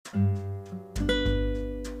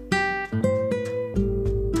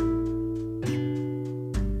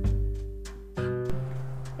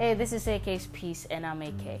Hey, this is AK's Peace, and I'm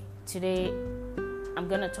AK. Today, I'm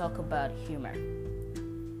gonna talk about humor.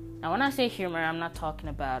 Now, when I say humor, I'm not talking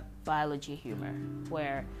about biology humor,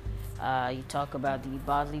 where you talk about the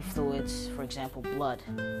bodily fluids, for example, blood.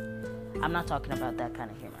 I'm not talking about that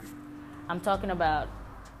kind of humor. I'm talking about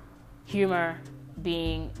humor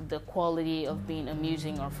being the quality of being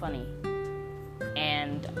amusing or funny.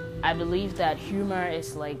 And I believe that humor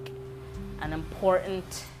is like an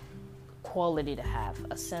important quality to have,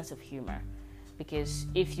 a sense of humor. Because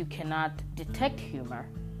if you cannot detect humor,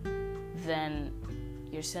 then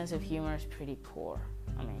your sense of humor is pretty poor.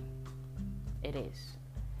 I mean, it is.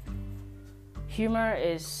 Humor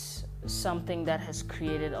is something that has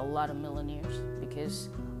created a lot of millionaires because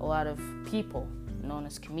a lot of people known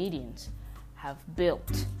as comedians have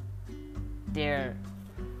built their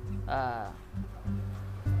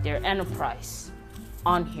enterprise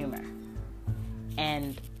on humor.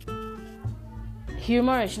 And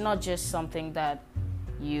humor is not just something that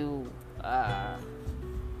you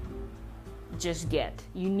just get.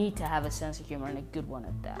 You need to have a sense of humor, and a good one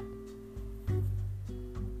at that.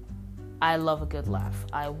 I love a good laugh.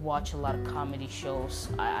 I watch a lot of comedy shows.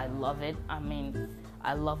 I love it. I mean,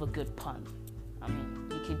 I love a good pun. I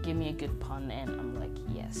mean, you could give me a good pun and I'm like,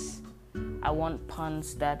 yes. I want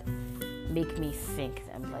puns that make me think.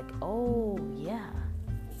 I'm like, oh yeah,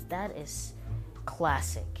 that is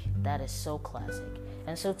classic. That is so classic.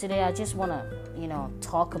 And so today I just want to,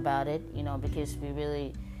 talk about it, because we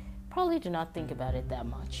really probably do not think about it that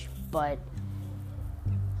much. But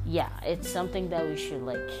yeah, it's something that we should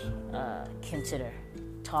consider,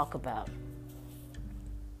 talk about.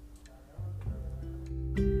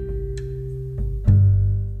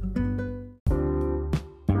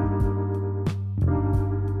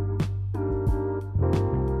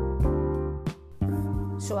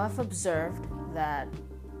 So I've observed that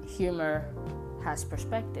humor has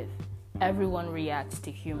perspective. Everyone reacts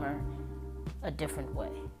to humor a different way.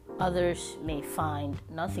 Others may find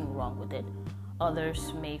nothing wrong with it.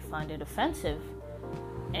 Others may find it offensive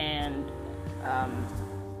and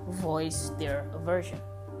voice their aversion.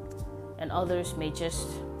 And others may just,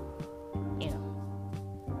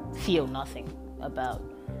 feel nothing about,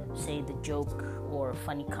 say, the joke or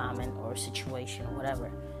funny comment or situation or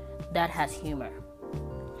whatever. That has humor.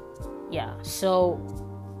 Yeah, so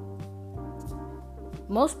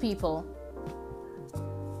most people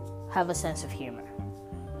have a sense of humor.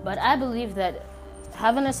 But I believe that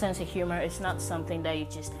having a sense of humor is not something that you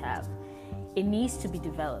just have. It needs to be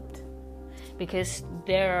developed. Because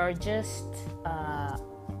there are just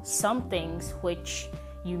some things which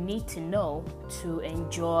you need to know to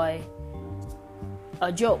enjoy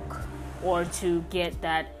a joke or to get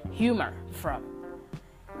that humor from.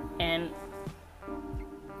 And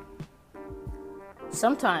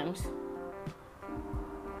sometimes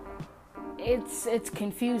it's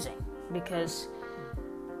confusing because,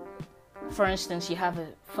 for instance, you have a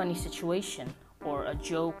funny situation or a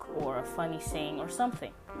joke or a funny saying or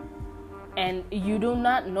something, and you do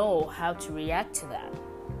not know how to react to that.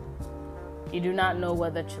 You do not know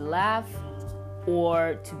whether to laugh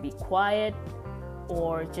or to be quiet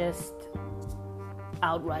or just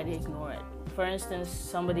outright ignore it. For instance,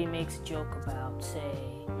 somebody makes a joke about, say,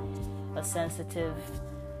 a sensitive,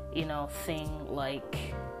 thing like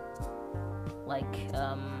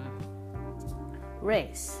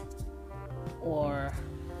race or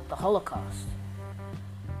the Holocaust.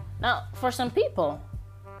 Now, for some people,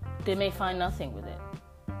 they may find nothing with it.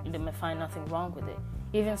 They may find nothing wrong with it.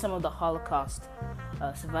 Even some of the Holocaust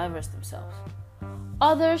survivors themselves.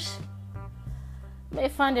 Others may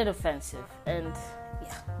find it offensive, and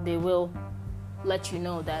they will let you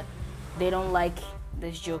know that they don't like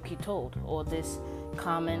this joke you told, or this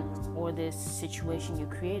comment, or this situation you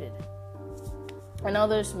created. And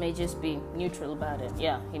others may just be neutral about it.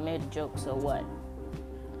 Yeah, he made a joke, so what?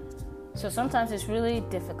 So sometimes it's really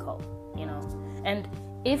difficult, And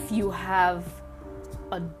if you have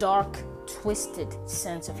a dark, twisted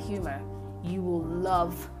sense of humor, you will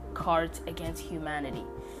love Cards Against Humanity.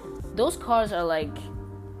 Those cards are like,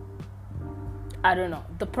 I don't know.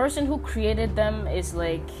 The person who created them is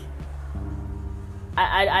like,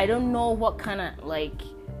 I don't know what kind of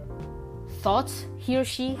thoughts he or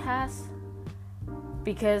she has,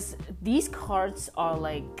 because these cards are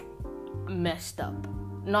messed up.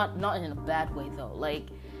 Not in a bad way though.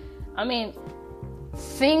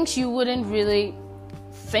 Things you wouldn't really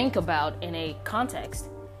think about in a context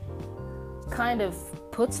kind of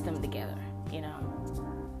puts them together,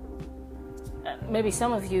 Maybe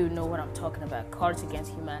some of you know what I'm talking about. Cards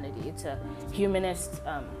Against Humanity. It's a humanist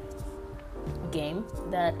game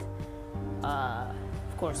that,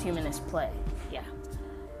 of course, humanists play. Yeah.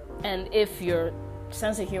 And if your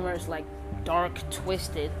sense of humor is like dark,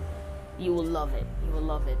 twisted, you will love it. You will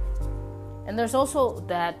love it. And there's also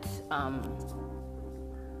that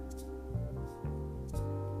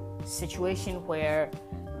situation where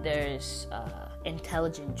there's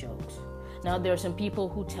intelligent jokes. Now, there are some people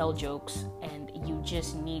who tell jokes and you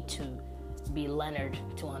just need to be Leonard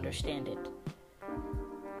to understand it.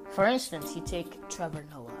 For instance, you take Trevor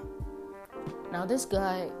Noah. Now, this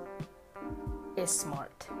guy is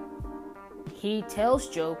smart. He tells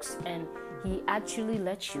jokes and he actually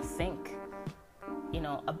lets you think,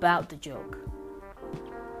 about the joke.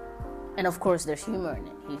 And of course, there's humor in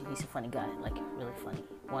it. He's a funny guy, like really funny.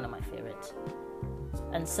 One of my favorites.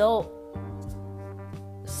 And so,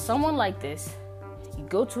 someone like this, you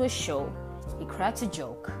go to a show, he cracks a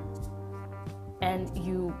joke, and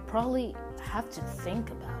you probably have to think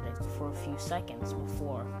about it for a few seconds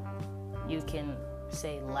before you can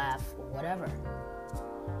say laugh or whatever.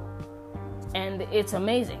 And it's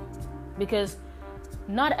amazing because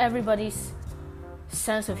not everybody's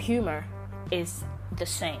sense of humor is the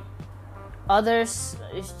same. Others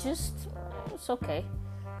it's okay.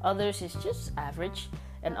 Others is just average,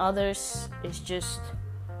 and others is just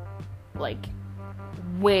like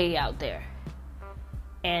way out there.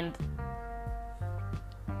 And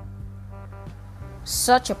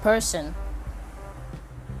such a person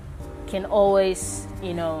can always,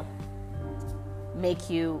 make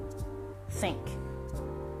you think.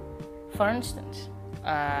 For instance,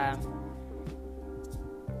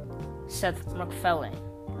 Seth MacFarlane,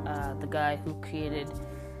 the guy who created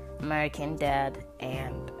American Dad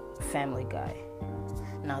and Family Guy.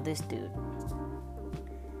 Now this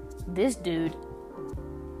dude,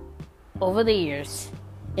 over the years,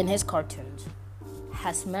 in his cartoons,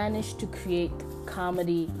 has managed to create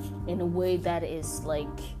comedy in a way that is like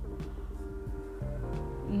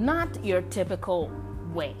not your typical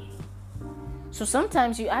way. So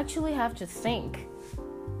sometimes you actually have to think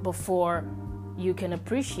before you can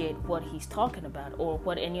appreciate what he's talking about or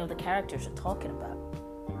what any of the characters are talking about.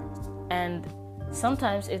 And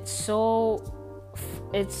sometimes it's so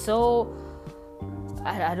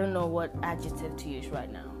I don't know what adjective to use right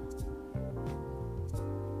now.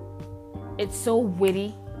 It's so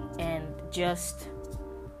witty and just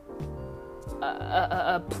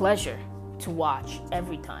a pleasure to watch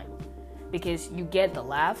every time, because you get the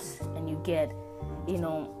laughs and you get,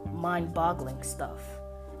 mind-boggling stuff,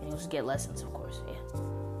 and you also get lessons, of course. Yeah.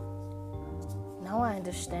 Now I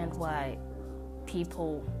understand why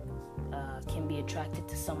people can be attracted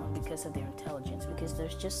to someone because of their intelligence, because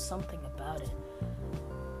there's just something about it.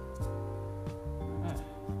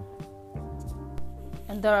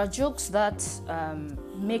 And there are jokes that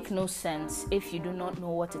make no sense if you do not know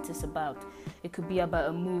what it is about. It could be about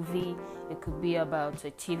a movie, it could be about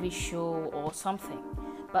a TV show or something.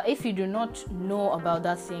 But if you do not know about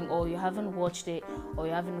that thing, or you haven't watched it, or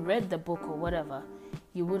you haven't read the book or whatever,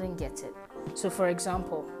 you wouldn't get it. So for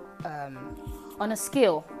example, on a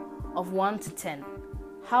scale of 1 to 10,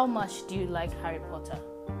 how much do you like Harry Potter?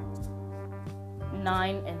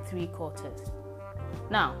 9 3/4.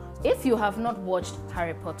 Now, if you have not watched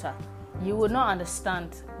Harry Potter, you will not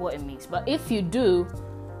understand what it means. But if you do,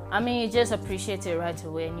 you just appreciate it right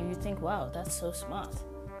away, and you think, wow, that's so smart,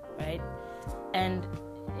 right? And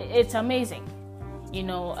it's amazing.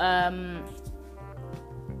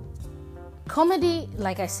 Comedy,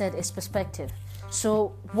 like I said, is perspective.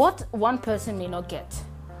 So what one person may not get,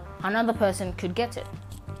 another person could get it.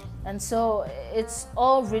 And so it's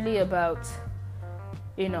all really about,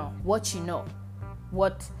 what you know,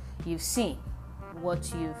 what you've seen,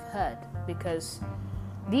 what you've heard, because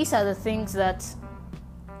these are the things that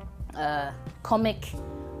comic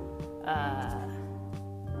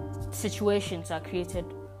situations are created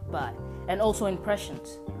by, and also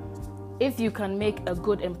impressions. If you can make a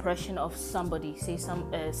good impression of somebody, say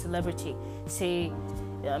some celebrity, say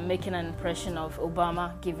making an impression of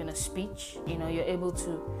Obama giving a speech, you're able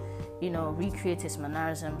to, recreate his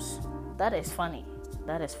mannerisms. That is funny.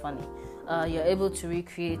 You're able to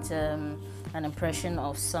recreate an impression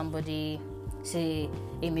of somebody, say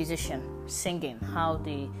a musician singing, how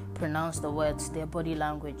they pronounce the words, their body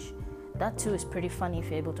language. That too is pretty funny if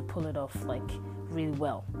you're able to pull it off like really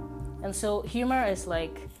well. And so humor is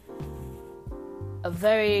like a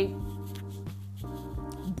very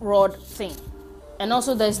broad thing. And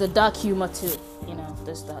also there's the dark humor too.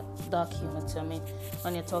 There's that dark humor too.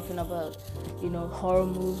 When you're talking about, horror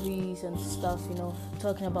movies and stuff,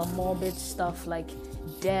 talking about morbid stuff like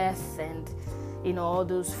death and, all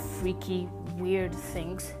those freaky, weird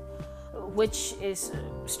things, which is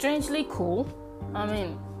strangely cool.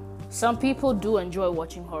 Some people do enjoy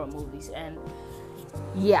watching horror movies, and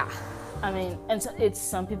yeah, I mean, and it's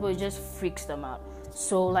some people, it just freaks them out.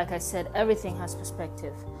 So like I said, everything has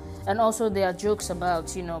perspective. And also there are jokes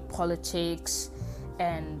about, politics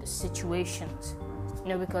and situations,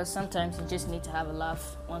 because sometimes you just need to have a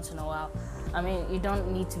laugh once in a while. I mean, you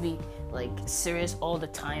don't need to be like serious all the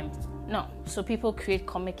time. No. So people create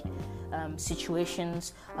comic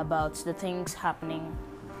situations about the things happening,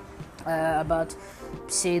 about,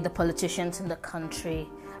 say, the politicians in the country.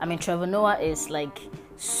 I mean, Trevor Noah is like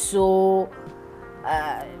so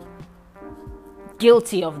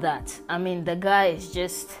guilty of that. I mean, the guy is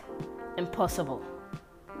just impossible.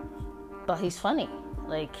 But he's funny,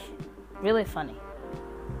 like really funny.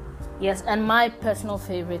 Yes, and my personal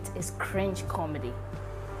favorite is cringe comedy.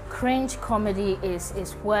 Cringe comedy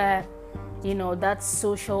is where, that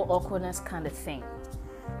social awkwardness kind of thing,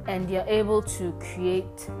 and you're able to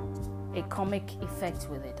create a comic effect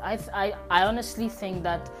with it. I honestly think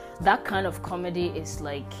that kind of comedy is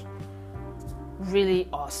like really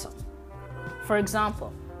awesome. For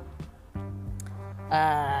example,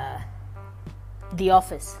 The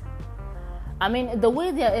Office. I mean, the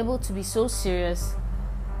way they are able to be so serious,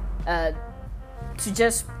 to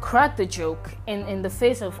just crack the joke in the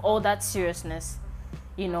face of all that seriousness,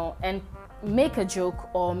 and make a joke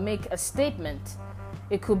or make a statement.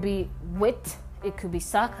 It could be wit, it could be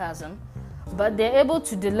sarcasm, but they're able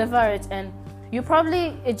to deliver it, and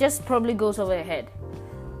it just probably goes over your head.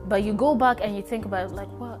 But you go back and you think about it, like,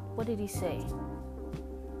 what did he say?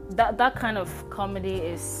 That kind of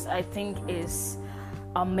comedy I think is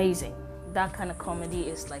amazing. That kind of comedy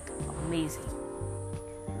is like amazing.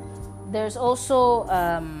 There's also,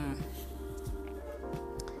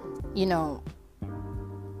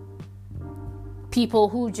 people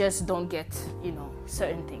who just don't get,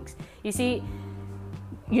 certain things. You see,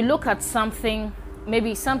 you look at something,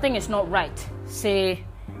 maybe something is not right. Say,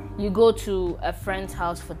 you go to a friend's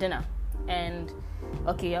house for dinner, and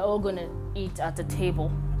okay, you're all gonna eat at the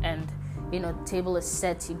table, and the table is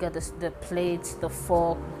set. You got the plates, the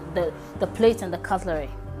fork, the plate and the cutlery,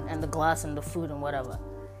 and the glass and the food and whatever.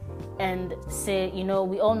 And say,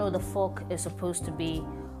 we all know the fork is supposed to be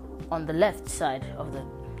on the left side of the.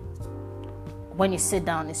 When you sit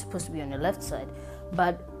down, it's supposed to be on the left side,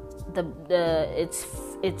 but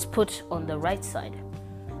it's put on the right side.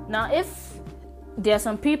 Now, if there are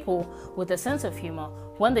some people with a sense of humor,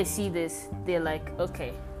 when they see this, they're like,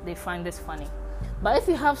 okay, they find this funny. But if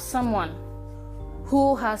you have someone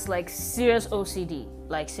who has like serious OCD,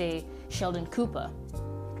 like say Sheldon Cooper,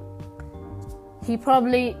 he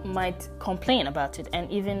probably might complain about it and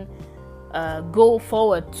even go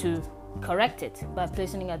forward to correct it by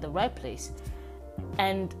placing it at the right place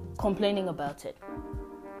and complaining about it.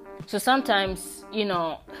 So sometimes,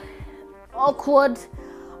 awkward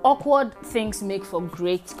things make for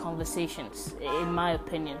great conversations, in my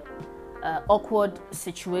opinion. Awkward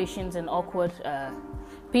situations and awkward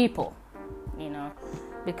people,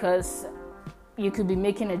 because you could be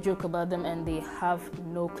making a joke about them and they have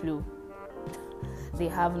no clue.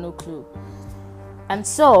 And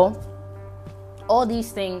so all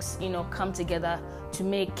these things, come together to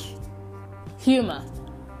make humor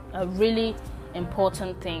a really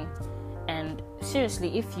important thing. And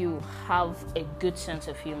seriously, if you have a good sense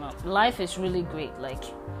of humor, life is really great.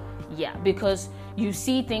 Because you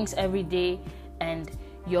see things every day and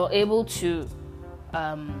you're able to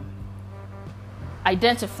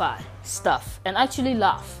identify stuff and actually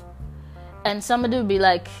laugh. And somebody will be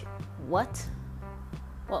like, what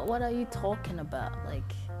are you talking about?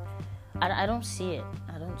 Like, I don't see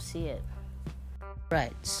it.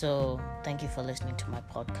 Right, so thank you for listening to my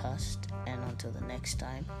podcast, and until the next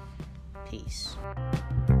time, peace.